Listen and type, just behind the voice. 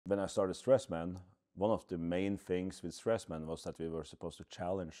When I started Stressman, one of the main things with Stressman was that we were supposed to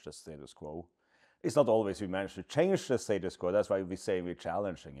challenge the status quo. It's not always we manage to change the status quo, that's why we say we're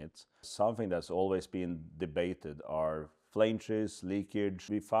challenging it. Something that's always been debated are flanges, leakage.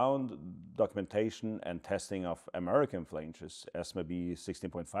 We found documentation and testing of American flanges, ASME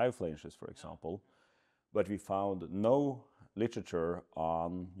B16.5 flanges, for example, but we found no literature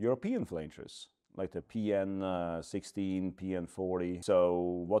on European flanges, like the PN16, PN40.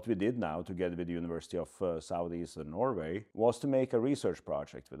 So what we did now, together with the University of South-Eastern Norway, was to make a research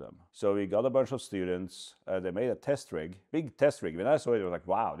project with them. So we got a bunch of students, they made a test rig, big test rig. When I saw it, I was like,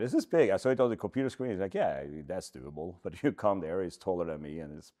 wow, this is big. I saw it on the computer screen, it's like, yeah, that's doable. But you come there, it's taller than me,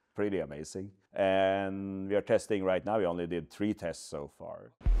 and it's pretty amazing. And we are testing right now, we only did 3 tests so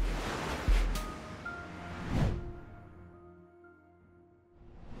far.